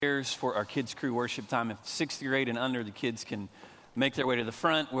Chairs for our kids crew worship time. If sixth grade and under, the kids can make their way to the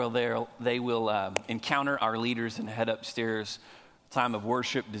front where they will encounter our leaders and head upstairs. Time of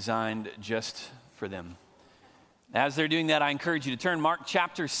worship designed just for them. As they're doing that, I encourage you to turn Mark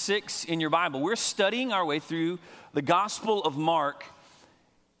chapter 6 in your Bible. We're studying our way through the Gospel of Mark.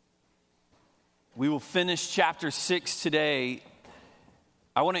 We will finish chapter 6 today.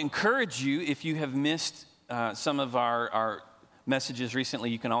 I want to encourage you, if you have missed some of our messages recently,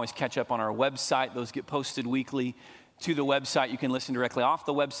 you can always catch up on our website. Those get posted weekly to the website. You can listen directly off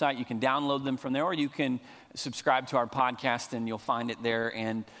the website. You can download them from there, or you can subscribe to our podcast and you'll find it there.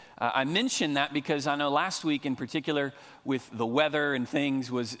 And I mentioned that because I know last week in particular with the weather and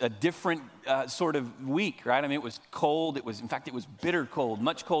things was a different sort of week, right? I mean, it was cold. In fact, it was bitter cold,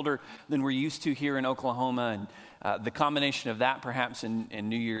 much colder than we're used to here in Oklahoma. And the combination of that perhaps in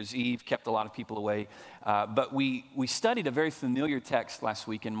New Year's Eve kept a lot of people away. But we studied a very familiar text last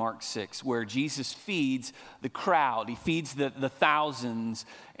week in Mark 6 where Jesus feeds the crowd. He feeds the thousands.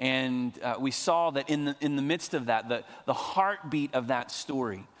 And we saw that in the midst of that, the heartbeat of that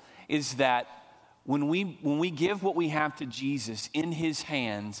story is that when we give what we have to Jesus in his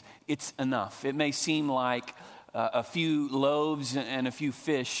hands, it's enough. It may seem like a few loaves and a few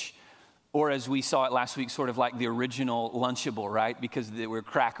fish, or as we saw it last week, sort of like the original Lunchable, right? Because there were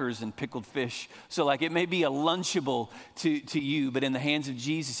crackers and pickled fish. So like it may be a Lunchable to you, but in the hands of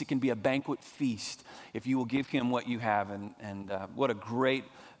Jesus, it can be a banquet feast if you will give him what you have. And what a great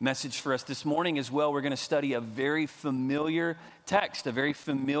message for us this morning as well. We're going to study a very familiar text, a very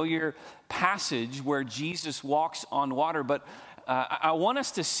familiar passage where Jesus walks on water. But I want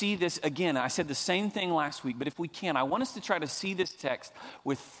us to see this again. I said the same thing last week, but if we can, I want us to try to see this text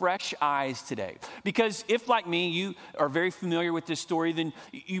with fresh eyes today. Because if, like me, you are very familiar with this story, then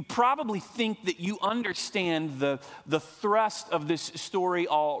you probably think that you understand the thrust of this story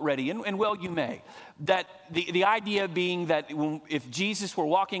already. And well, you may. That the idea being that if Jesus were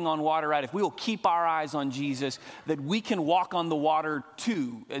walking on water, right, if we will keep our eyes on Jesus, that we can walk on the water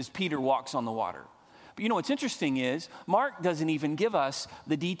too, as Peter walks on the water. But you know what's interesting is Mark doesn't even give us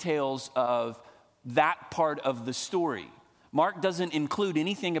the details of that part of the story. Mark doesn't include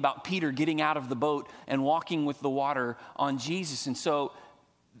anything about Peter getting out of the boat and walking with the water on Jesus. And so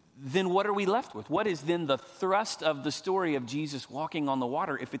then what are we left with? What is then the thrust of the story of Jesus walking on the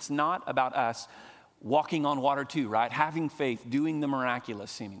water if it's not about us walking on water too, right? Having faith, doing the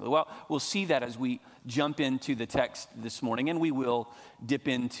miraculous seemingly. Well, we'll see that as we jump into the text this morning, and we will dip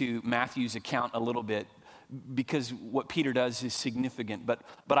into Matthew's account a little bit because what Peter does is significant. But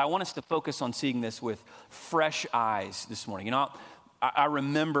I want us to focus on seeing this with fresh eyes this morning. You know, I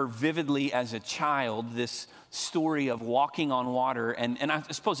remember vividly as a child this story of walking on water, and I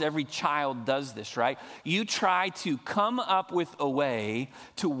suppose every child does this, right? You try to come up with a way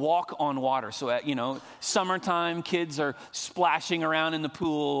to walk on water. So, summertime, kids are splashing around in the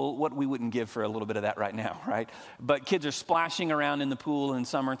pool, what we wouldn't give for a little bit of that right now, right? But kids are splashing around in the pool in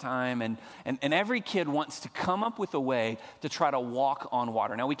summertime, and every kid wants to come up with a way to try to walk on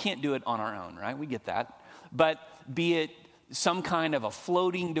water. Now, we can't do it on our own, right? We get that. But be it some kind of a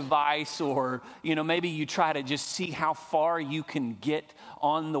floating device, or, maybe you try to just see how far you can get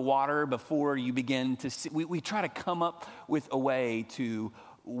on the water before you begin to see. We try to come up with a way to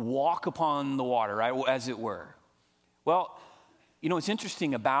walk upon the water, right, as it were. Well, what's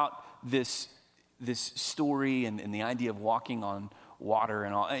interesting about this story and the idea of walking on water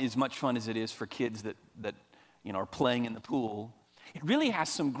and all, as much fun as it is for kids that are playing in the pool, it really has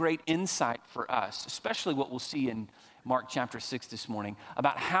some great insight for us, especially what we'll see in Mark chapter 6 this morning,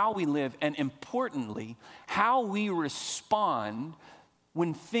 about how we live and, importantly, how we respond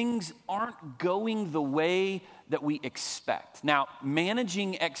when things aren't going the way that we expect. Now,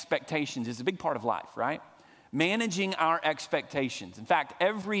 managing expectations is a big part of life, right? Managing our expectations. In fact,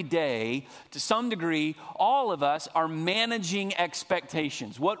 every day, to some degree, all of us are managing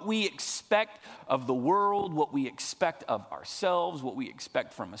expectations. What we expect of the world, what we expect of ourselves, what we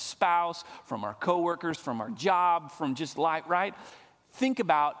expect from a spouse, from our coworkers, from our job, from just life, right? Think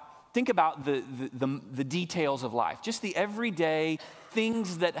about the details of life, just the everyday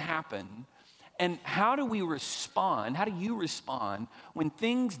things that happen. And how do we respond? How do you respond when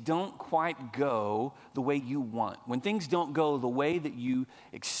things don't quite go the way you want? When things don't go the way that you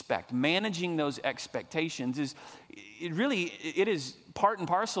expect? Managing those expectations is part and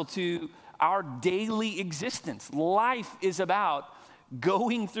parcel to our daily existence. Life is about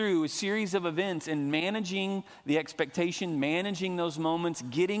going through a series of events and managing the expectation, managing those moments,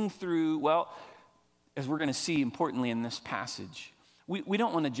 getting through, well, as we're going to see importantly in this passage, we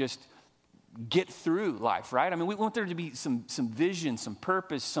don't want to just get through life, right? I mean, we want there to be some vision, some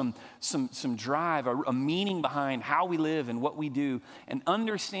purpose, some drive, a meaning behind how we live and what we do. And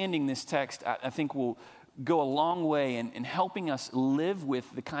understanding this text, I think, will go a long way in helping us live with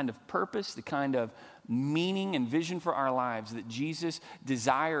the kind of purpose, the kind of meaning and vision for our lives that Jesus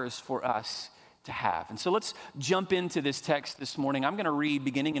desires for us to have. And so let's jump into this text this morning. I'm going to read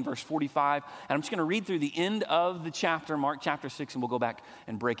beginning in verse 45, and I'm just going to read through the end of the chapter, Mark chapter 6, and we'll go back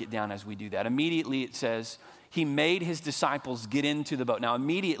and break it down as we do that. Immediately it says, he made his disciples get into the boat. Now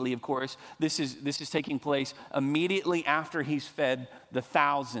immediately, of course, this is taking place immediately after he's fed the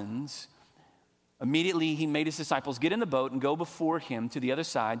thousands. Immediately he made his disciples get in the boat and go before him to the other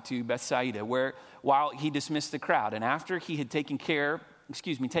side, to Bethsaida, while he dismissed the crowd. And after he had taken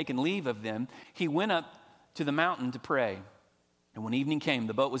leave of them, he went up to the mountain to pray. And when evening came,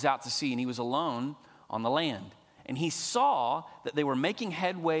 the boat was out to sea, and he was alone on the land. And he saw that they were making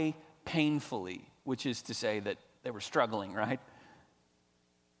headway painfully, which is to say that they were struggling, right?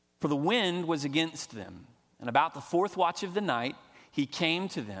 For the wind was against them. And about the fourth watch of the night, he came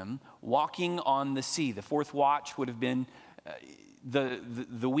to them walking on the sea. The fourth watch would have been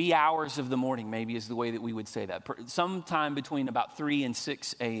the wee hours of the morning, maybe is the way that we would say that. Sometime between about 3 and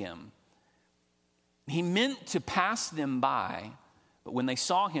 6 a.m. He meant to pass them by, but when they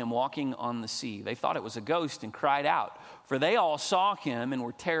saw him walking on the sea, they thought it was a ghost and cried out. For they all saw him and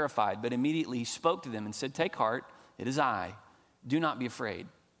were terrified, but immediately he spoke to them and said, "Take heart, it is I. Do not be afraid."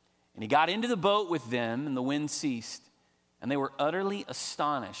 And he got into the boat with them, and the wind ceased. And they were utterly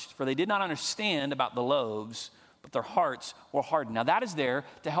astonished, for they did not understand about the loaves, but their hearts were hardened. Now that is there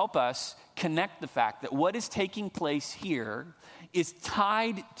to help us connect the fact that what is taking place here is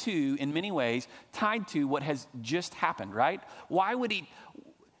tied to, in many ways, tied to what has just happened, right? Why would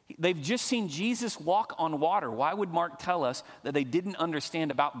they've just seen Jesus walk on water. Why would Mark tell us that they didn't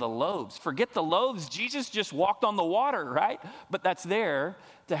understand about the loaves? Forget the loaves, Jesus just walked on the water, right? But that's there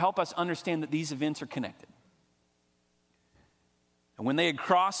to help us understand that these events are connected. And when they had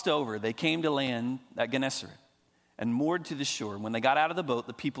crossed over, they came to land at Gennesaret and moored to the shore. And when they got out of the boat,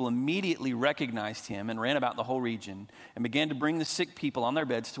 the people immediately recognized him and ran about the whole region and began to bring the sick people on their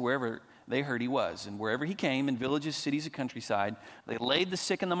beds to wherever they heard he was. And wherever he came, in villages, cities, and countryside, they laid the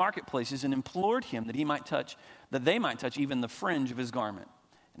sick in the marketplaces and implored him that they might touch even the fringe of his garment.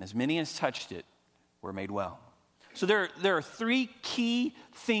 And as many as touched it were made well. So there are three key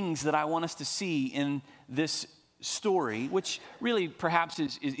things that I want us to see in this story, which really perhaps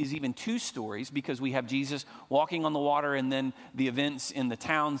is even two stories, because we have Jesus walking on the water and then the events in the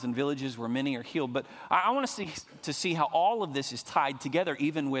towns and villages where many are healed. But I want to see how all of this is tied together,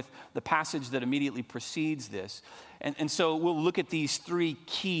 even with the passage that immediately precedes this. And so we'll look at these three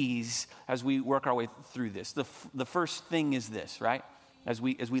keys as we work our way through this. The first thing is this, right? As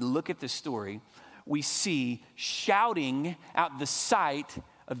we look at this story, we see shouting at the sight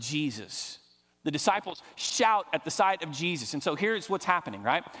of Jesus. The disciples shout at the sight of Jesus. And so here's what's happening,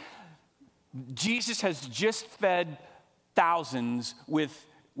 right? Jesus has just fed thousands with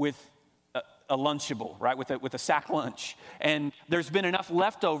a Lunchable, right? With a sack lunch. And there's been enough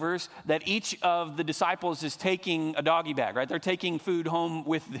leftovers that each of the disciples is taking a doggy bag, right? They're taking food home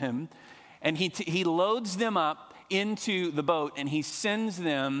with them. And he loads them up into the boat and he sends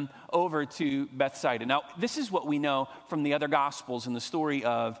them over to Bethsaida. Now, this is what we know from the other Gospels and the story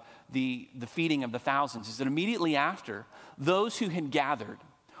of the feeding of the thousands, is that immediately after, those who had gathered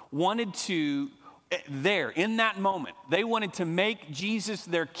wanted to, in that moment, they wanted to make Jesus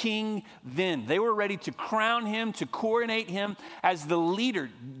their king then. They were ready to crown him, to coronate him as the leader.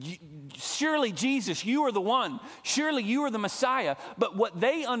 Surely, Jesus, you are the one. Surely, you are the Messiah. But what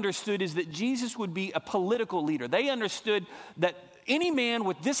they understood is that Jesus would be a political leader. They understood that any man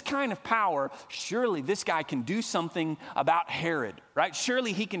with this kind of power, surely this guy can do something about Herod, right?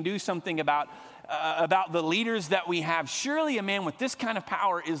 Surely he can do something about the leaders that we have. Surely a man with this kind of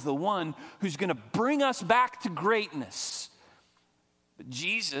power is the one who's going to bring us back to greatness. But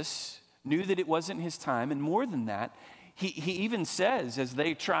Jesus knew that it wasn't his time, and more than that, he even says, as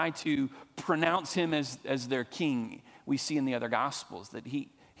they try to pronounce him as their king, we see in the other Gospels that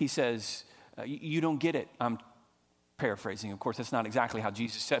he says, you don't get it. I'm paraphrasing, of course, that's not exactly how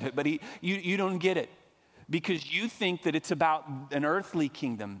Jesus said it, but you don't get it because you think that it's about an earthly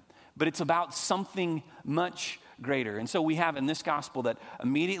kingdom, but it's about something much greater. And so we have in this gospel that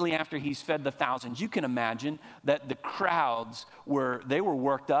immediately after he's fed the thousands, you can imagine that the crowds were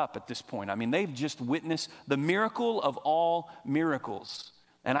worked up at this point. I mean, they've just witnessed the miracle of all miracles.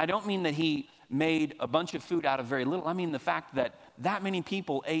 And I don't mean that he made a bunch of food out of very little. I mean the fact that many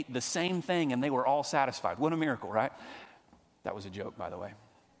people ate the same thing and they were all satisfied. What a miracle, right? That was a joke, by the way.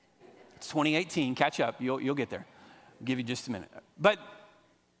 It's 2018. Catch up. You'll get there. I'll give you just a minute. But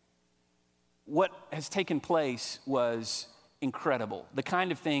what has taken place was incredible. The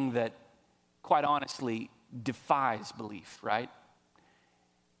kind of thing that, quite honestly, defies belief, right?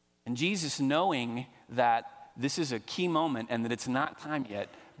 And Jesus, knowing that this is a key moment and that it's not time yet,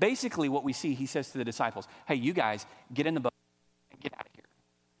 basically what we see, he says to the disciples, hey, you guys, get in the boat and get out of here.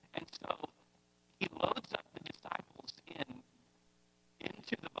 And so he loads up the disciples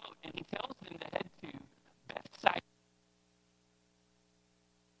into the boat, and he tells them to head to Bethsaida,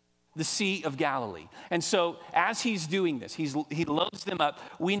 the Sea of Galilee. And so as he's doing this, he loads them up.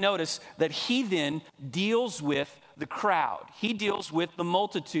 We notice that he then deals with the crowd. He deals with the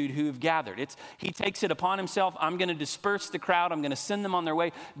multitude who have gathered. He takes it upon himself. I'm going to disperse the crowd. I'm going to send them on their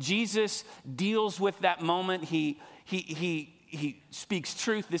way. Jesus deals with that moment. He speaks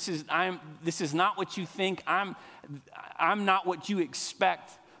truth. This is not what you think. I'm not what you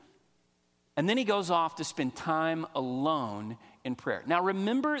expect. And then he goes off to spend time alone in prayer. Now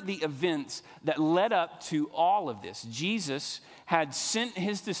remember the events that led up to all of this. Jesus had sent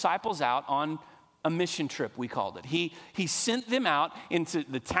his disciples out on a mission trip, we called it. He sent them out into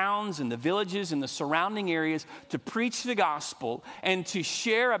the towns and the villages and the surrounding areas to preach the gospel and to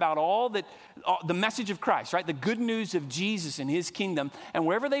share about the message of Christ, right? The good news of Jesus and his kingdom. And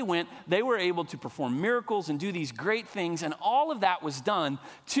wherever they went, they were able to perform miracles and do these great things. And all of that was done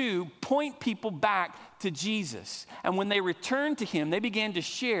to point people back to Jesus. And when they returned to him, they began to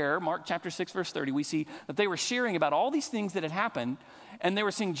share. Mark chapter 6, verse 30, we see that they were sharing about all these things that had happened. And they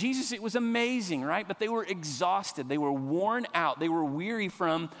were saying, Jesus, it was amazing, right? But they were exhausted. They were worn out. They were weary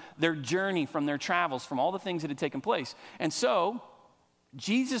from their journey, from their travels, from all the things that had taken place. And so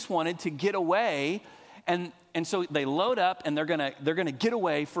Jesus wanted to get away. And so they load up and they're gonna get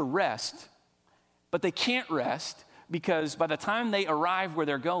away for rest. But they can't rest because by the time they arrive where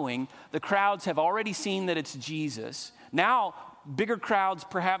they're going, the crowds have already seen that it's Jesus. Now, bigger crowds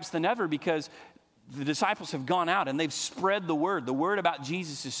perhaps than ever because the disciples have gone out and they've spread the word. The word about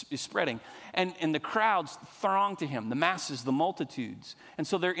Jesus is spreading. And the crowds throng to him, the masses, the multitudes. And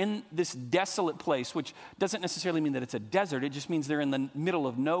so they're in this desolate place, which doesn't necessarily mean that it's a desert. It just means they're in the middle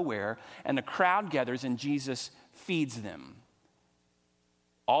of nowhere. And the crowd gathers and Jesus feeds them.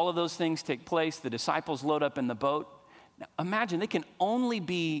 All of those things take place. The disciples load up in the boat. Now, imagine they can only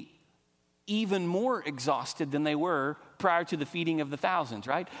be even more exhausted than they were prior to the feeding of the thousands,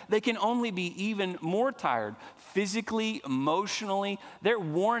 right? They can only be even more tired physically, emotionally. They're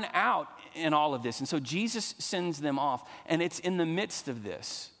worn out in all of this. And so Jesus sends them off. And it's in the midst of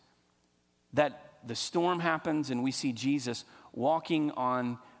this that the storm happens and we see Jesus walking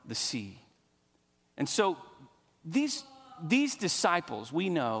on the sea. And so these disciples, we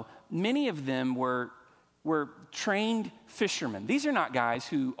know, many of them were trained fishermen. These are not guys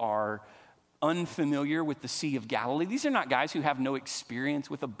who are unfamiliar with the Sea of Galilee. These are not guys who have no experience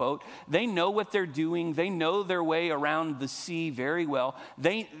with a boat. They know what they're doing. They know their way around the sea very well.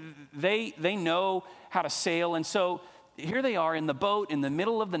 They know how to sail. And so here they are in the boat in the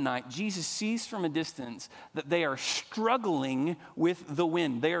middle of the night. Jesus sees from a distance that they are struggling with the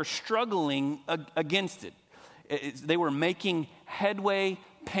wind. They are struggling against it. They were making headway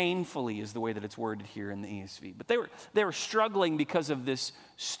painfully is the way that it's worded here in the ESV. But they were struggling because of this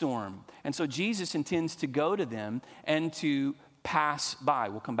storm. And so Jesus intends to go to them and to pass by.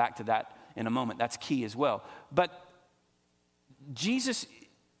 We'll come back to that in a moment. That's key as well. But Jesus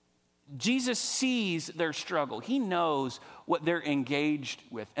sees their struggle. He knows what they're engaged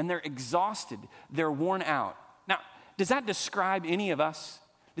with. And they're exhausted. They're worn out. Now, does that describe any of us?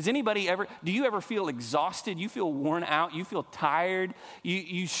 Do you ever feel exhausted? You feel worn out? You feel tired?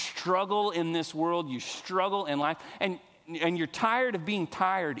 You struggle in this world. You struggle in life. And you're tired of being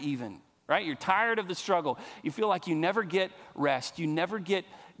tired even, right? You're tired of the struggle. You feel like you never get rest.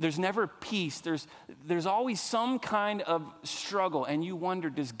 There's never peace. There's always some kind of struggle. And you wonder,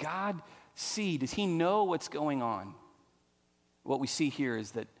 does God see? Does he know what's going on? What we see here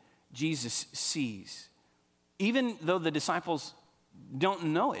is that Jesus sees. Even though the disciples don't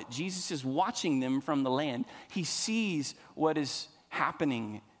know it, Jesus is watching them from the land. He sees what is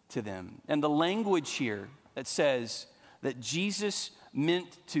happening to them. And the language here that says that Jesus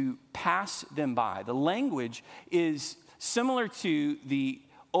meant to pass them by, the language is similar to the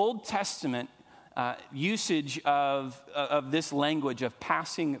Old Testament usage of this language of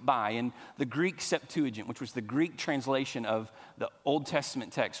passing by in the Greek Septuagint, which was the Greek translation of the Old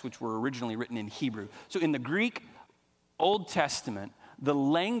Testament texts, which were originally written in Hebrew. So in the Greek Old Testament, the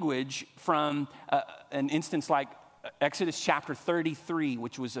language from an instance like Exodus chapter 33,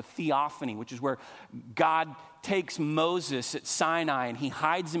 which was a theophany, which is where God takes Moses at Sinai and he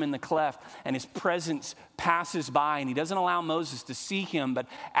hides him in the cleft and his presence passes by and he doesn't allow Moses to see him. But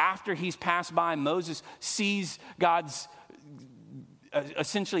after he's passed by, Moses sees God's,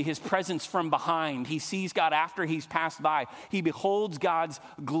 essentially his presence from behind. He sees God after he's passed by. He beholds God's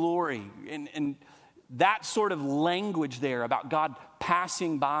glory. And that sort of language there about God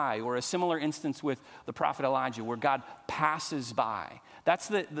passing by, or a similar instance with the prophet Elijah where God passes by. That's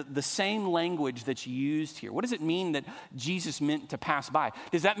the same language that's used here. What does it mean that Jesus meant to pass by?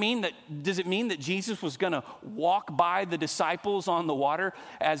 Does it mean that Jesus was going to walk by the disciples on the water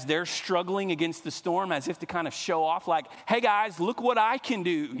as they're struggling against the storm, as if to kind of show off like, hey guys, look what I can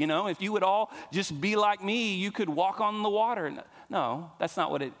do. You know, if you would all just be like me, you could walk on the water. No, that's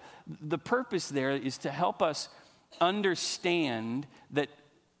not what the purpose there is to help us understand that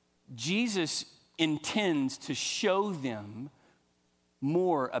Jesus intends to show them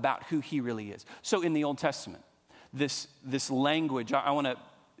more about who he really is. So in the Old Testament, this language, I want to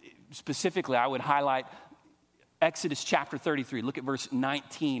specifically, I would highlight Exodus chapter 33. Look at verse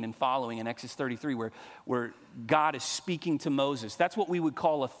 19 and following in Exodus 33 where God is speaking to Moses. That's what we would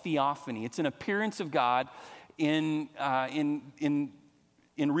call a theophany. It's an appearance of God in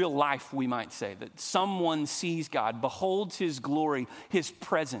real life, we might say, that someone sees God, beholds his glory, his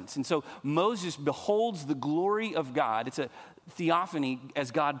presence. And so Moses beholds the glory of God. It's a theophany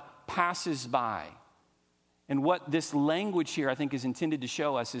as God passes by. And what this language here, I think, is intended to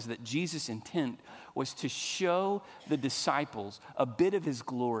show us is that Jesus' intent was to show the disciples a bit of his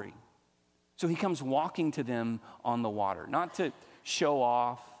glory. So he comes walking to them on the water, not to show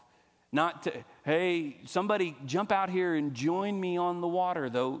off, not to, hey, somebody jump out here and join me on the water,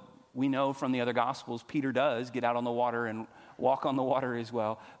 though we know from the other Gospels, Peter does get out on the water and walk on the water as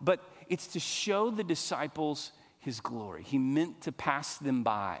well. But it's to show the disciples his glory. He meant to pass them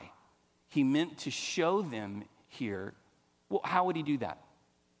by. He meant to show them here. Well, how would he do that?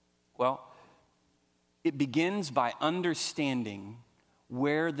 Well, it begins by understanding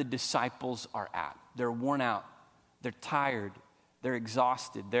where the disciples are at. They're worn out. They're tired. They're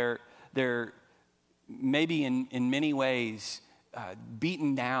exhausted. They're maybe in many ways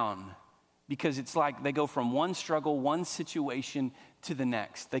beaten down, because it's like they go from one struggle, one situation to the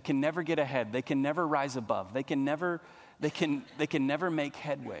next. They can never get ahead. They can never rise above. They can never make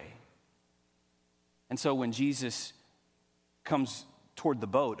headway. And so when Jesus comes toward the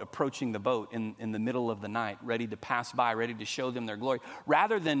boat, approaching the boat in the middle of the night, ready to pass by, ready to show them their glory,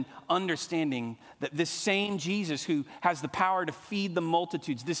 rather than understanding that this same Jesus who has the power to feed the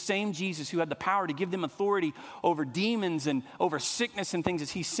multitudes, this same Jesus who had the power to give them authority over demons and over sickness and things as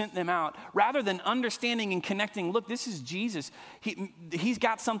he sent them out, rather than understanding and connecting, look, this is Jesus. He's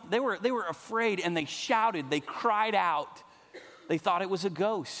got something. They were afraid and they shouted, they cried out. They thought it was a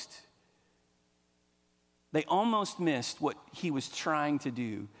ghost. They almost missed what he was trying to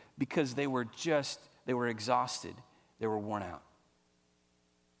do because they were exhausted. They were worn out.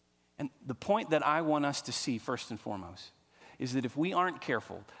 And the point that I want us to see first and foremost is that if we aren't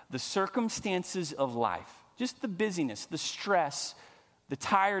careful, the circumstances of life, just the busyness, the stress, the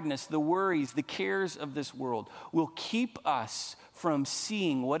tiredness, the worries, the cares of this world will keep us from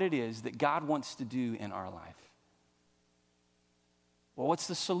seeing what it is that God wants to do in our life. Well, what's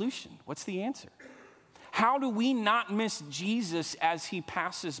the solution? What's the answer? How do we not miss Jesus as he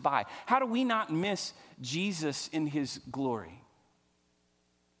passes by? How do we not miss Jesus in his glory?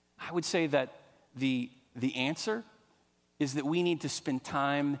 I would say that the answer is that we need to spend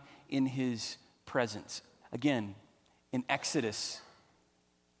time in his presence. Again, in Exodus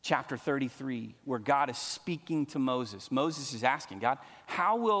chapter 33, where God is speaking to Moses. Moses is asking God,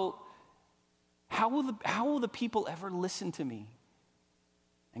 how will the people ever listen to me?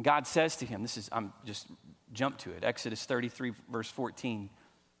 And God says to him, I'm just jump to it, Exodus 33, verse 14.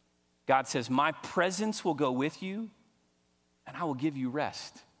 God says, my presence will go with you, and I will give you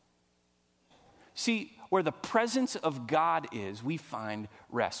rest. See, where the presence of God is, we find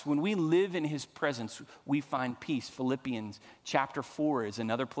rest. When we live in his presence, we find peace. Philippians chapter 4 is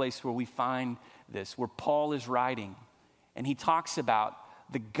another place where we find this, where Paul is writing, and he talks about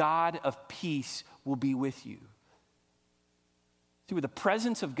the God of peace will be with you. See, where the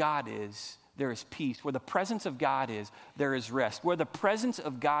presence of God is, there is peace. Where the presence of God is, there is rest. Where the presence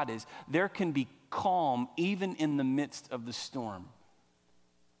of God is, there can be calm even in the midst of the storm.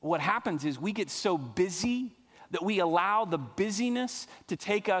 What happens is we get so busy that we allow the busyness to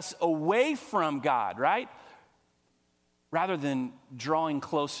take us away from God, right? Rather than drawing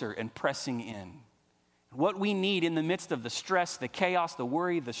closer and pressing in. What we need in the midst of the stress, the chaos, the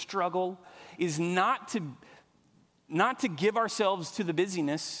worry, the struggle is not to not to give ourselves to the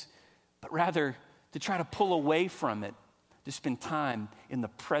busyness, but rather to try to pull away from it, to spend time in the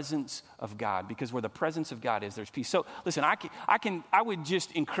presence of God, because where the presence of God is, there's peace. So listen, I would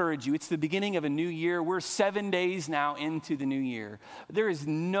just encourage you. It's the beginning of a new year. We're 7 days now into the new year. There is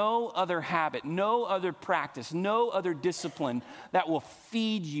no other habit, no other practice, no other discipline that will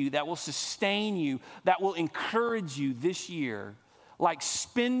feed you, that will sustain you, that will encourage you this year, like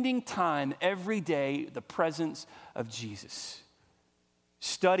spending time every day in the presence of Jesus.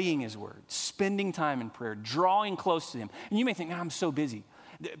 Studying his word, spending time in prayer, drawing close to him. And you may think, I'm so busy.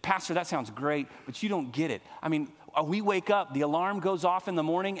 Pastor, that sounds great, but you don't get it. I mean, we wake up, the alarm goes off in the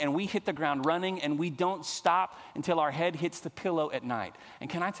morning, and we hit the ground running, and we don't stop until our head hits the pillow at night. And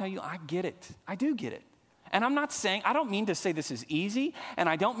can I tell you, I get it. I do get it. And I don't mean to say this is easy, and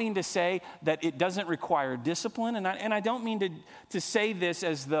I don't mean to say that it doesn't require discipline, and I don't mean to say this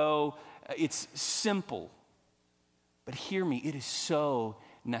as though it's simple. But hear me, it is so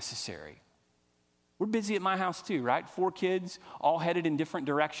necessary. We're busy at my house too, right? 4 kids, all headed in different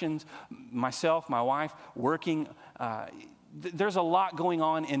directions. Myself, my wife, working. There's a lot going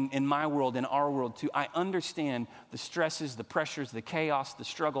on in my world, in our world too. I understand the stresses, the pressures, the chaos, the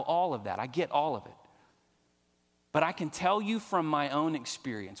struggle, all of that. I get all of it. But I can tell you from my own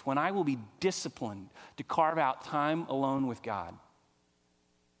experience, when I will be disciplined to carve out time alone with God,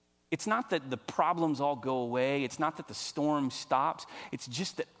 it's not that the problems all go away. It's not that the storm stops. It's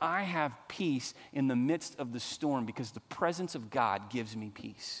just that I have peace in the midst of the storm because the presence of God gives me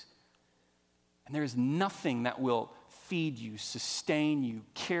peace. And there is nothing that will feed you, sustain you,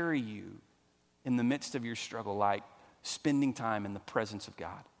 carry you in the midst of your struggle like spending time in the presence of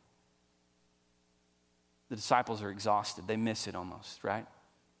God. The disciples are exhausted. They miss it almost, right?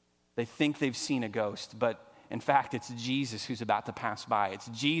 They think they've seen a ghost, but in fact, it's Jesus who's about to pass by. It's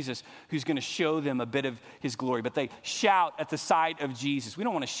Jesus who's going to show them a bit of his glory. But they shout at the sight of Jesus. We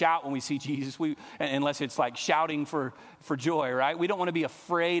don't want to shout when we see Jesus, unless it's like shouting for joy, right? We don't want to be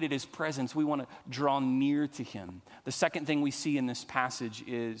afraid at his presence. We want to draw near to him. The second thing we see in this passage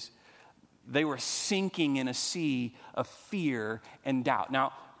is they were sinking in a sea of fear and doubt.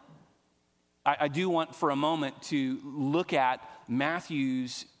 Now, I do want for a moment to look at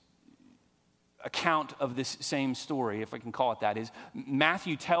Matthew's account of this same story, if I can call it that. Is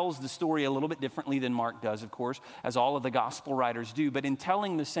Matthew tells the story a little bit differently than Mark does, of course, as all of the gospel writers do. But in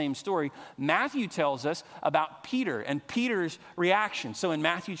telling the same story, Matthew tells us about Peter and Peter's reaction. So in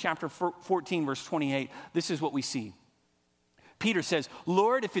Matthew chapter 14, verse 28, this is what we see. Peter says,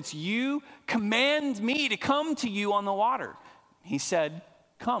 "Lord, if it's you, command me to come to you on the water." He said,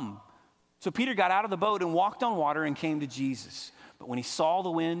 "Come." So Peter got out of the boat and walked on water and came to Jesus. But when he saw the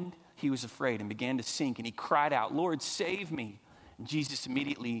wind, he was afraid and began to sink, and he cried out, "Lord, save me." And Jesus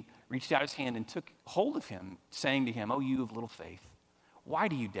immediately reached out his hand and took hold of him, saying to him, "Oh, you of little faith, why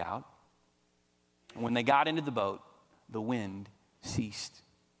do you doubt?" And when they got into the boat, the wind ceased.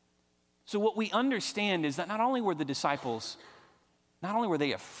 So what we understand is that not only were they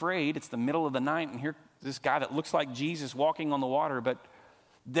afraid, it's the middle of the night, and here this guy that looks like Jesus walking on the water, but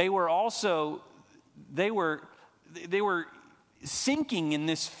they were sinking in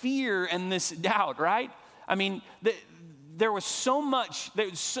this fear and this doubt, right? I mean, there was so much,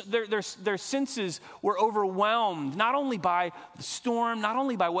 their senses were overwhelmed, not only by the storm, not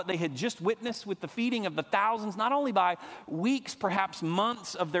only by what they had just witnessed with the feeding of the thousands, not only by weeks, perhaps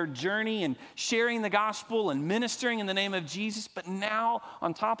months of their journey and sharing the gospel and ministering in the name of Jesus, but now,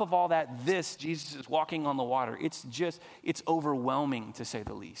 on top of all that, Jesus is walking on the water. It's overwhelming, to say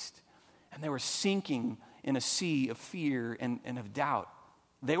the least. And they were sinking in a sea of fear and of doubt.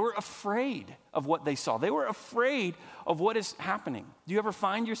 They were afraid of what they saw. They were afraid of what is happening. Do you ever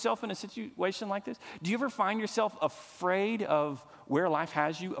find yourself in a situation like this? Do you ever find yourself afraid of where life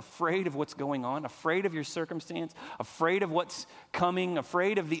has you, afraid of what's going on, afraid of your circumstance, afraid of what's coming,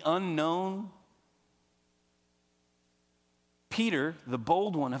 afraid of the unknown? Peter, the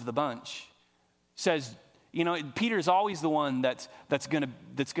bold one of the bunch, says, Peter's always the one that's going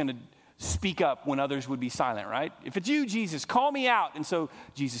to speak up when others would be silent, right? If it's you, Jesus, call me out. And so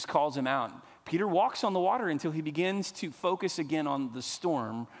Jesus calls him out. Peter walks on the water until he begins to focus again on the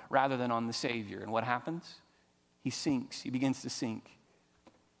storm rather than on the Savior. And what happens? He sinks. He begins to sink.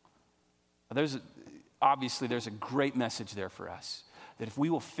 There's a great message there for us, that if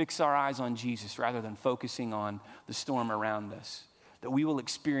we will fix our eyes on Jesus rather than focusing on the storm around us, that we will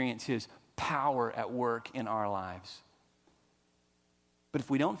experience his power at work in our lives. But if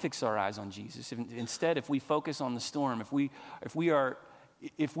we don't fix our eyes on Jesus, if we focus on the storm, if we are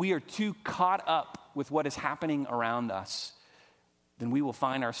too caught up with what is happening around us, then we will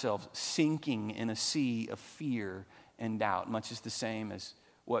find ourselves sinking in a sea of fear and doubt, much as the same as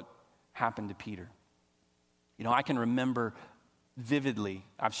what happened to Peter. You know, I can remember vividly,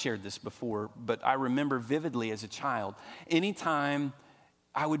 I've shared this before, but I remember vividly as a child, anytime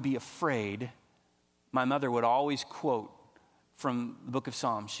I would be afraid, my mother would always quote from the book of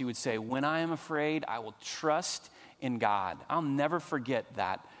Psalms. She would say, "When I am afraid, I will trust in God." I'll never forget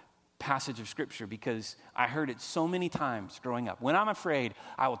that passage of scripture because I heard it so many times growing up. When I'm afraid,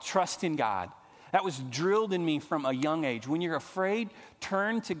 I will trust in God. That was drilled in me from a young age. When you're afraid,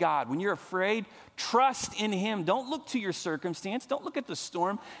 turn to God. When you're afraid, trust in Him. Don't look to your circumstance. Don't look at the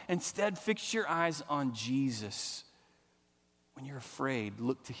storm. Instead, fix your eyes on Jesus. When you're afraid,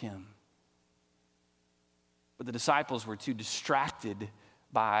 look to Him. But the disciples were too distracted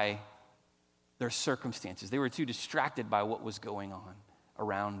by their circumstances. They were too distracted by what was going on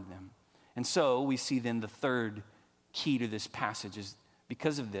around them. And so we see then the third key to this passage is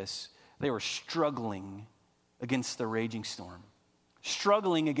because of this, they were struggling against the raging storm.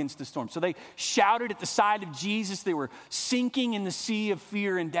 Struggling against the storm. So they shouted at the side of Jesus. They were sinking in the sea of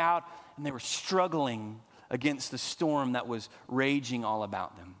fear and doubt, and they were struggling against the storm that was raging all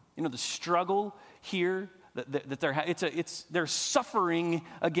about them. You know, the struggle here that they're suffering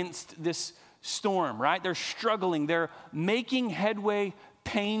against this storm, right? They're struggling. They're making headway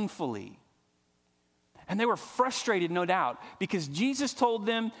painfully. And they were frustrated, no doubt, because Jesus told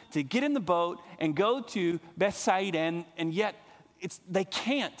them to get in the boat and go to Bethsaida, and yet they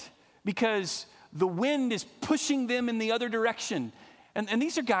can't because the wind is pushing them in the other direction. And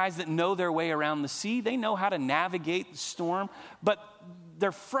these are guys that know their way around the sea. They know how to navigate the storm, but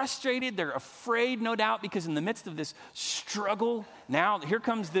they're frustrated. They're afraid, no doubt, because in the midst of this struggle, now here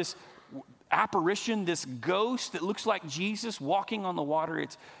comes this apparition, this ghost that looks like Jesus walking on the water.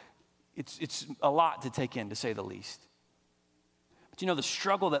 It's a lot to take in, to say the least. But you know, the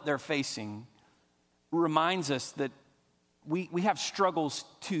struggle that they're facing reminds us that we have struggles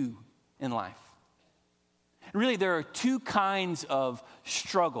too in life. Really, there are two kinds of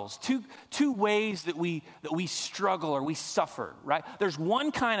struggles, two ways that we struggle or we suffer, right? There's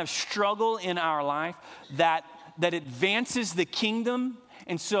one kind of struggle in our life that advances the kingdom,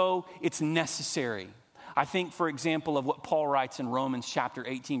 and so it's necessary. I think, for example, of what Paul writes in Romans chapter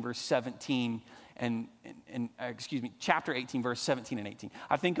 18, verse 17, chapter 18, verse 17 and 18.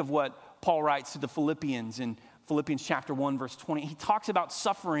 I think of what Paul writes to the Philippians in Philippians chapter 1, verse 20. He talks about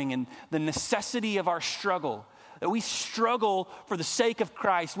suffering and the necessity of our struggle, that we struggle for the sake of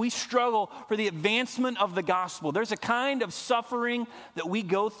Christ. We struggle for the advancement of the gospel. There's a kind of suffering that we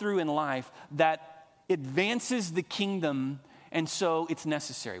go through in life that advances the kingdom, and so it's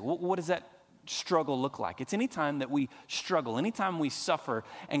necessary. What does that struggle look like? It's anytime that we struggle, anytime we suffer,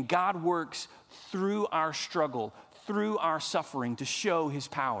 and God works through our struggle, through our suffering to show His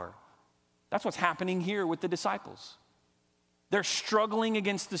power. That's what's happening here with the disciples. They're struggling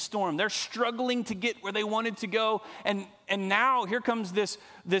against the storm. They're struggling to get where they wanted to go. And now here comes this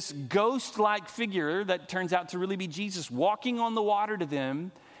ghost-like figure that turns out to really be Jesus walking on the water to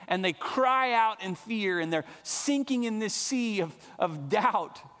them. And they cry out in fear, and they're sinking in this sea of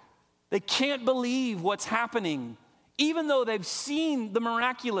doubt. They can't believe what's happening, even though they've seen the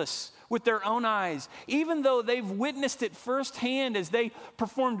miraculous with their own eyes, even though they've witnessed it firsthand as they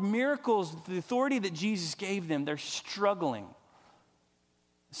performed miracles with the authority that Jesus gave them. They're struggling.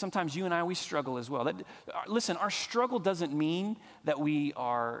 Sometimes you and I, we struggle as well. Listen, our struggle doesn't mean that we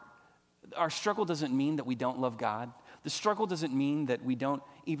don't love God. The struggle doesn't mean that we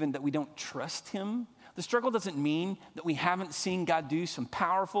don't trust Him. The struggle doesn't mean that we haven't seen God do some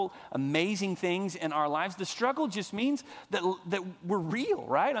powerful, amazing things in our lives. The struggle just means that we're real,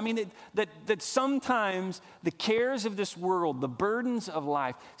 right? I mean, that sometimes the cares of this world, the burdens of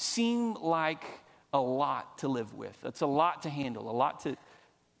life seem like a lot to live with. It's a lot to handle, a lot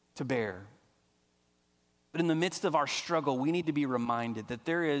to bear. But in the midst of our struggle, we need to be reminded that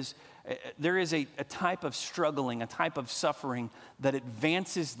there is a type of struggling, a type of suffering that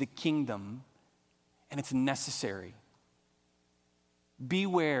advances the kingdom, and it's necessary.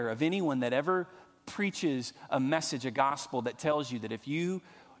 Beware of anyone that ever preaches a message, a gospel that tells you that if you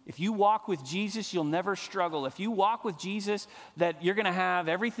walk with Jesus, you'll never struggle. If you walk with Jesus, that you're going to have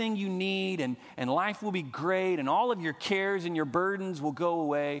everything you need and life will be great and all of your cares and your burdens will go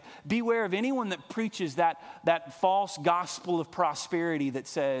away. Beware of anyone that preaches that false gospel of prosperity that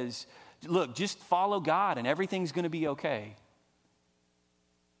says, look, just follow God and everything's going to be okay.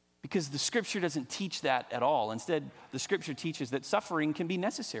 Because the Scripture doesn't teach that at all. Instead, the Scripture teaches that suffering can be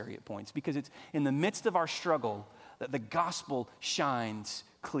necessary at points because it's in the midst of our struggle that the gospel shines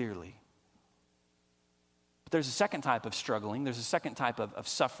clearly. But there's a second type of struggling. There's a second type of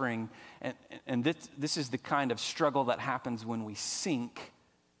suffering. And this is the kind of struggle that happens when we sink,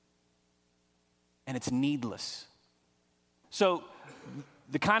 and it's needless. So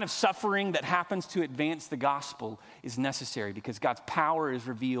the kind of suffering that happens to advance the gospel is necessary because God's power is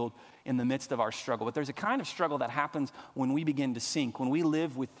revealed in the midst of our struggle. But there's a kind of struggle that happens when we begin to sink, when we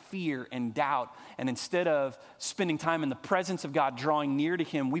live with fear and doubt, and instead of spending time in the presence of God, drawing near to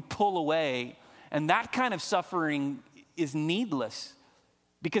Him, we pull away. And that kind of suffering is needless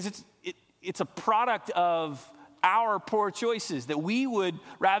because it's a product of our poor choices, that we would,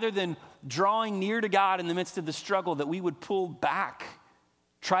 rather than drawing near to God in the midst of the struggle, that we would pull back,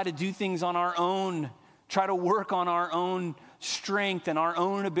 try to do things on our own, try to work on our own strength and our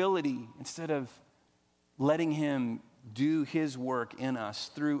own ability instead of letting Him do His work in us,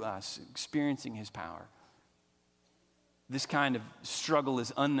 through us, experiencing His power. This kind of struggle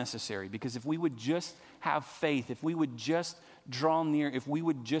is unnecessary because if we would just have faith, if we would just draw near, if we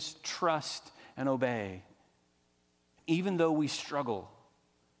would just trust and obey, even though we struggle,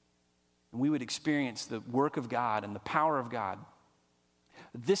 we would experience the work of God and the power of God.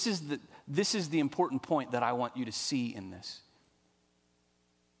 This is the important point that I want you to see in this.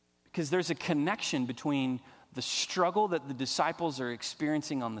 Because there's a connection between the struggle that the disciples are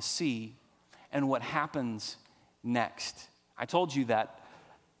experiencing on the sea and what happens next. I told you that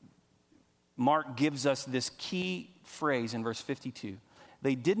Mark gives us this key phrase in verse 52.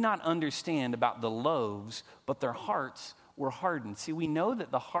 They did not understand about the loaves, but their hearts were hardened. See, we know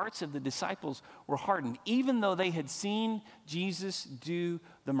that the hearts of the disciples were hardened. Even though they had seen Jesus do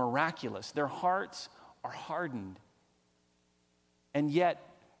the miraculous, their hearts are hardened. And yet,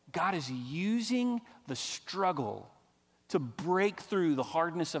 God is using the struggle to break through the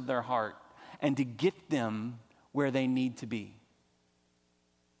hardness of their heart and to get them where they need to be.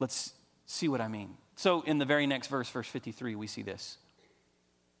 Let's see what I mean. So in the very next verse, verse 53, we see this.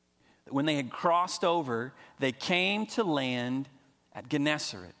 When they had crossed over, they came to land at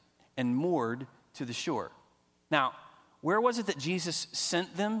Gennesaret and moored to the shore. Now, where was it that Jesus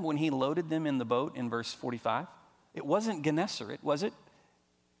sent them when He loaded them in the boat in verse 45? It wasn't Gennesaret, was it?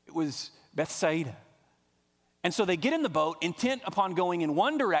 It was Bethsaida. And so they get in the boat, intent upon going in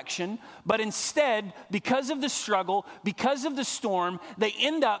one direction, but instead, because of the struggle, because of the storm, they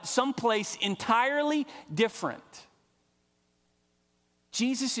end up someplace entirely different.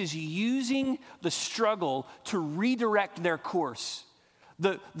 Jesus is using the struggle to redirect their course.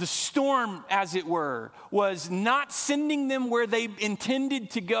 The storm, as it were, was not sending them where they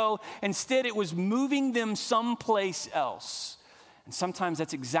intended to go. Instead, it was moving them someplace else. And sometimes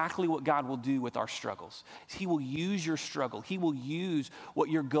that's exactly what God will do with our struggles. He will use your struggle. He will use what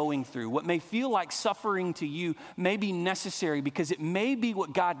you're going through. What may feel like suffering to you may be necessary because it may be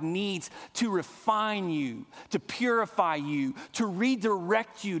what God needs to refine you, to purify you, to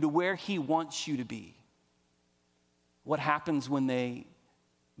redirect you to where He wants you to be. What happens when they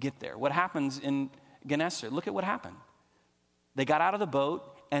get there? What happens in Gennesaret? Look at what happened. They got out of the boat,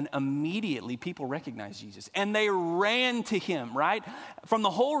 and immediately people recognized Jesus. And they ran to Him, right? From the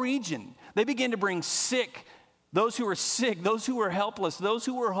whole region. They began to bring those who were helpless, those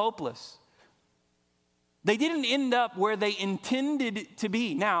who were hopeless. They didn't end up where they intended to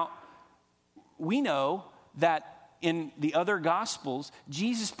be. Now, we know that in the other Gospels,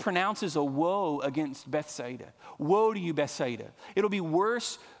 Jesus pronounces a woe against Bethsaida. Woe to you, Bethsaida. It'll be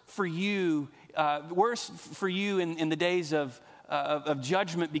worse for you in the days of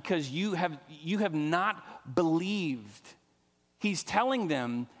judgment because you have not believed. He's telling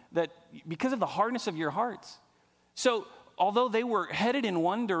them that because of the hardness of your hearts. So although they were headed in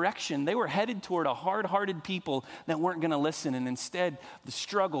one direction, they were headed toward a hard-hearted people that weren't going to listen. And instead, the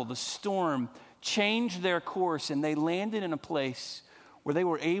struggle, the storm changed their course, and they landed in a place where they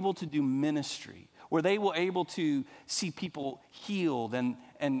were able to do ministry, where they were able to see people healed and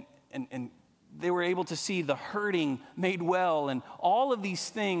they were able to see the hurting made well and all of these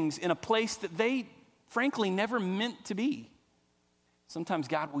things in a place that they, frankly, never meant to be. Sometimes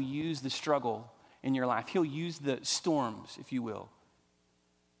God will use the struggle in your life. He'll use the storms, if you will,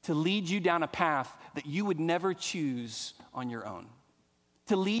 to lead you down a path that you would never choose on your own,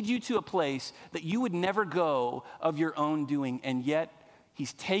 to lead you to a place that you would never go of your own doing, and yet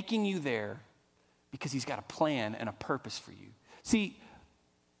He's taking you there because He's got a plan and a purpose for you. See,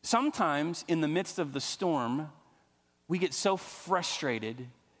 sometimes in the midst of the storm, we get so frustrated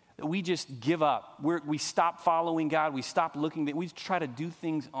that we just give up. We stop following God. We stop looking. We try to do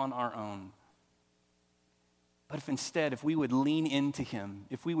things on our own. But if we would lean into Him,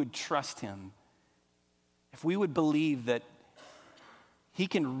 if we would trust Him, if we would believe that He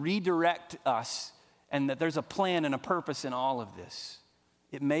can redirect us and that there's a plan and a purpose in all of this.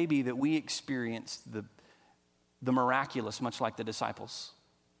 It may be that we experienced the miraculous, much like the disciples.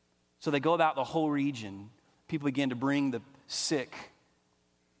 So they go about the whole region. People began to bring the sick,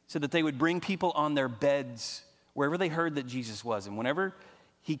 so that they would bring people on their beds wherever they heard that Jesus was. And whenever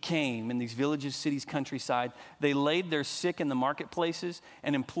he came in these villages, cities, countryside, they laid their sick in the marketplaces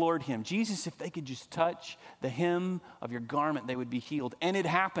and implored him, Jesus, if they could just touch the hem of your garment, they would be healed. And it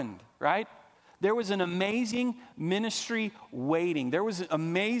happened, right? There was an amazing ministry waiting. There was an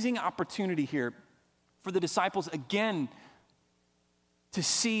amazing opportunity here for the disciples, again, to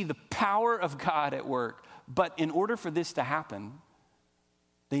see the power of God at work. But in order for this to happen,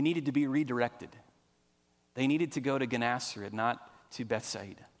 they needed to be redirected. They needed to go to Gennesaret, not to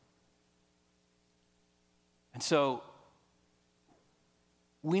Bethsaida. And so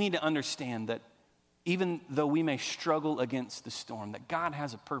we need to understand that even though we may struggle against the storm, that God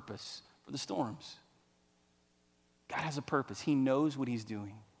has a purpose for the storms. God has a purpose. He knows what he's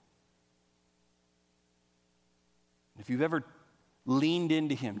doing. If you've ever leaned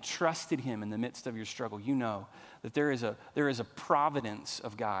into him, trusted him in the midst of your struggle, you know that there is a providence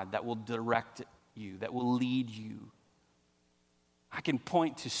of God that will direct you, that will lead you. I can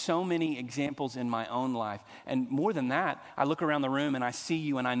point to so many examples in my own life. And more than that, I look around the room and I see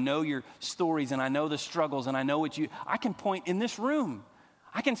you and I know your stories and I know the struggles and I know I can point in this room.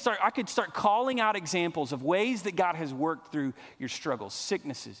 I could start calling out examples of ways that God has worked through your struggles,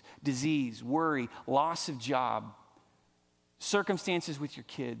 sicknesses, disease, worry, loss of job, circumstances with your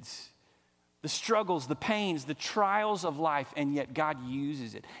kids, the struggles, the pains, the trials of life, and yet God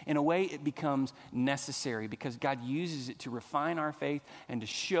uses it. In a way, it becomes necessary because God uses it to refine our faith and to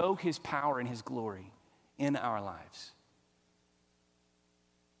show his power and his glory in our lives.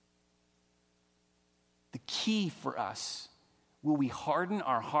 The key for us, will we harden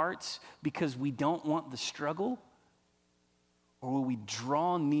our hearts because we don't want the struggle? Or will we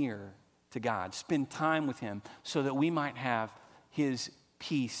draw near to God, spend time with him so that we might have his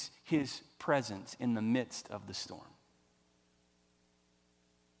peace, his presence in the midst of the storm?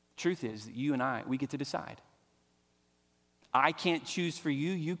 Truth is that you and I, we get to decide. I can't choose for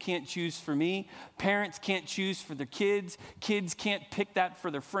you. You can't choose for me. Parents can't choose for their kids. Kids can't pick that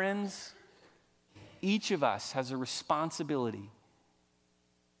for their friends. Each of us has a responsibility.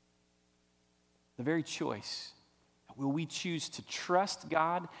 The very choice. Will we choose to trust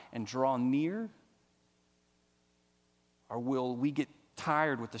God and draw near? Or will we get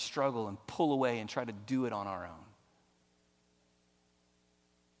tired with the struggle and pull away and try to do it on our own?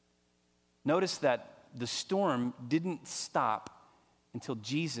 Notice that the storm didn't stop until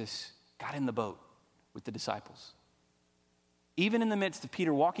Jesus got in the boat with the disciples. Even in the midst of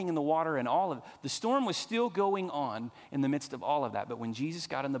Peter walking in the water and all of it, the storm was still going on in the midst of all of that. But when Jesus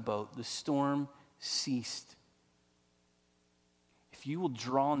got in the boat, the storm ceased. If you will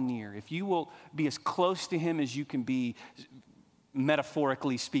draw near, if you will be as close to him as you can be,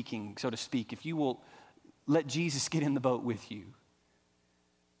 metaphorically speaking, so to speak, if you will let Jesus get in the boat with you,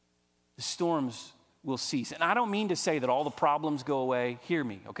 the storms will cease. And I don't mean to say that all the problems go away. Hear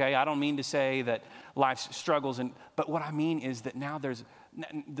me, okay? I don't mean to say that life's struggles, but what I mean is that now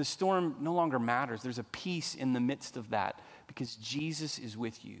the storm no longer matters. There's a peace in the midst of that because Jesus is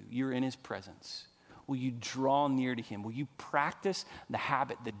with you. You're in his presence. Will you draw near to him? Will you practice the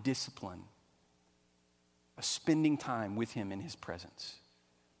habit, the discipline of spending time with him in his presence?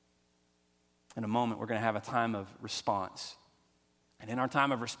 In a moment, we're going to have a time of response. And in our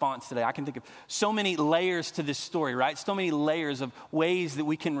time of response today, I can think of so many layers to this story, right? So many layers of ways that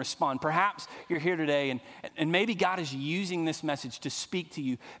we can respond. Perhaps you're here today and maybe God is using this message to speak to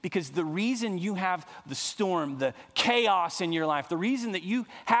you because the reason you have the storm, the chaos in your life, the reason that you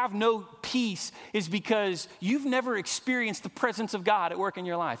have no peace is because you've never experienced the presence of God at work in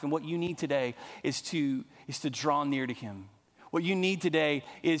your life. And what you need today is to draw near to him. What you need today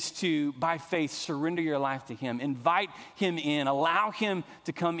is to, by faith, surrender your life to him. Invite him in. Allow him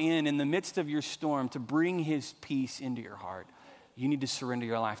to come in the midst of your storm to bring his peace into your heart. You need to surrender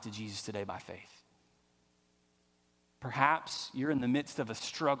your life to Jesus today by faith. Perhaps you're in the midst of a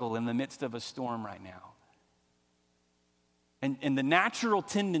struggle, in the midst of a storm right now. And the natural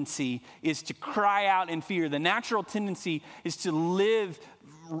tendency is to cry out in fear. The natural tendency is to live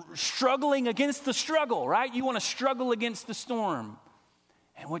struggling against the struggle, right? You want to struggle against the storm.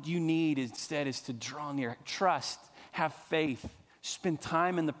 And what you need instead is to draw near, trust, have faith, spend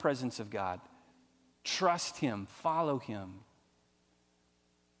time in the presence of God. Trust him, follow him.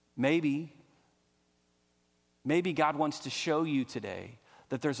 Maybe God wants to show you today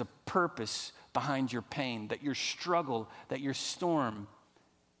that there's a purpose behind your pain, that your struggle, that your storm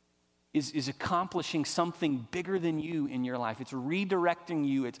is accomplishing something bigger than you in your life. It's redirecting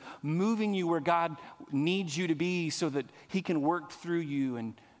you. It's moving you where God needs you to be so that he can work through you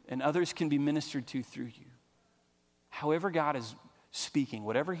and others can be ministered to through you. However God is speaking,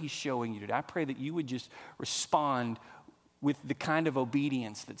 whatever he's showing you today, I pray that you would just respond with the kind of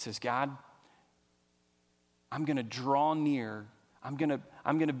obedience that says, God, I'm going to draw near. I'm going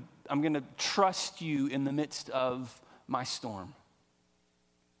to trust you in the midst of my storm.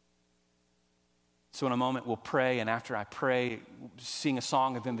 So in a moment, we'll pray, and after I pray, sing a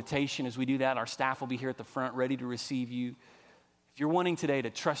song of invitation. As we do that, our staff will be here at the front ready to receive you. If you're wanting today to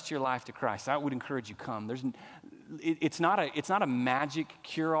trust your life to Christ, I would encourage you, come. It's not a magic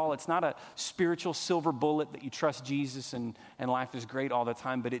cure-all. It's not a spiritual silver bullet that you trust Jesus and life is great all the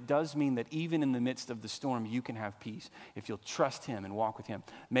time, but it does mean that even in the midst of the storm, you can have peace if you'll trust him and walk with him.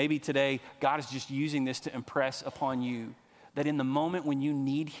 Maybe today, God is just using this to impress upon you that in the moment when you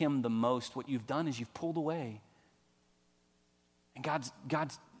need him the most, what you've done is you've pulled away. And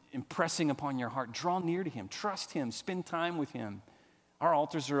God's impressing upon your heart, draw near to him, trust him, spend time with him. Our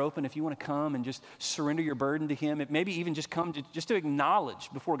altars are open if you want to come and just surrender your burden to him. Maybe even just come to acknowledge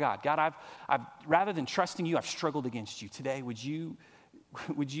before God, God, I've rather than trusting you, I've struggled against you. Today, would you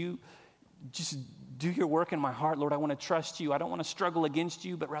just do your work in my heart? Lord, I want to trust you. I don't want to struggle against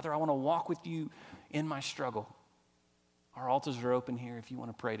you, but rather I want to walk with you in my struggle. Our altars are open here if you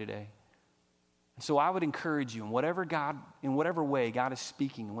want to pray today. And so I would encourage you in whatever way God is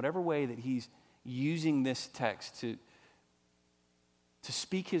speaking, in whatever way that he's using this text to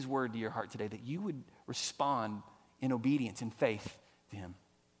speak his word to your heart today, that you would respond in obedience, in faith to him.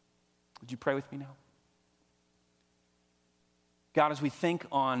 Would you pray with me now? God, as we think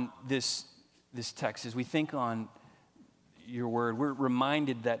on this text, as we think on your word, we're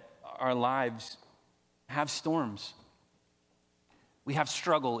reminded that our lives have storms. We have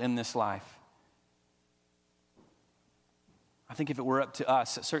struggle in this life. I think if it were up to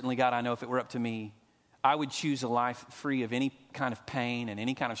us, certainly, God, I know if it were up to me, I would choose a life free of any kind of pain and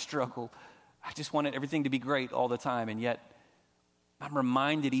any kind of struggle. I just wanted everything to be great all the time. And yet, I'm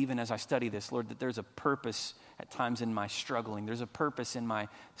reminded even as I study this, Lord, that there's a purpose at times in my struggling. There's a purpose in my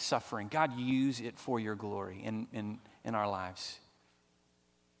suffering. God, use it for your glory in our lives.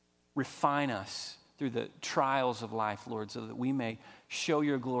 Refine us through the trials of life, Lord, so that we may show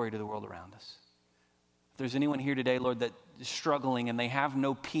your glory to the world around us. If there's anyone here today, Lord, that is struggling and they have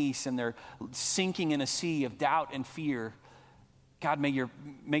no peace and they're sinking in a sea of doubt and fear, God, may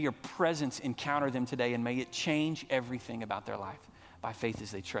your presence encounter them today, and may it change everything about their life by faith as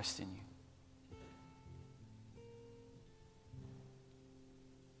they trust in you.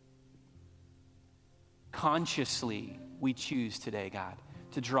 Consciously, we choose today, God,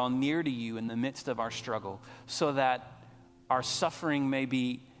 to draw near to you in the midst of our struggle so that our suffering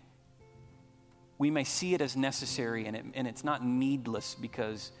we may see it as necessary and it's not needless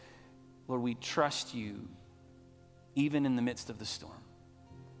because, Lord, we trust you even in the midst of the storm.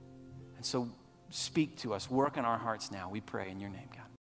 And so speak to us, work in our hearts now, we pray in your name, God.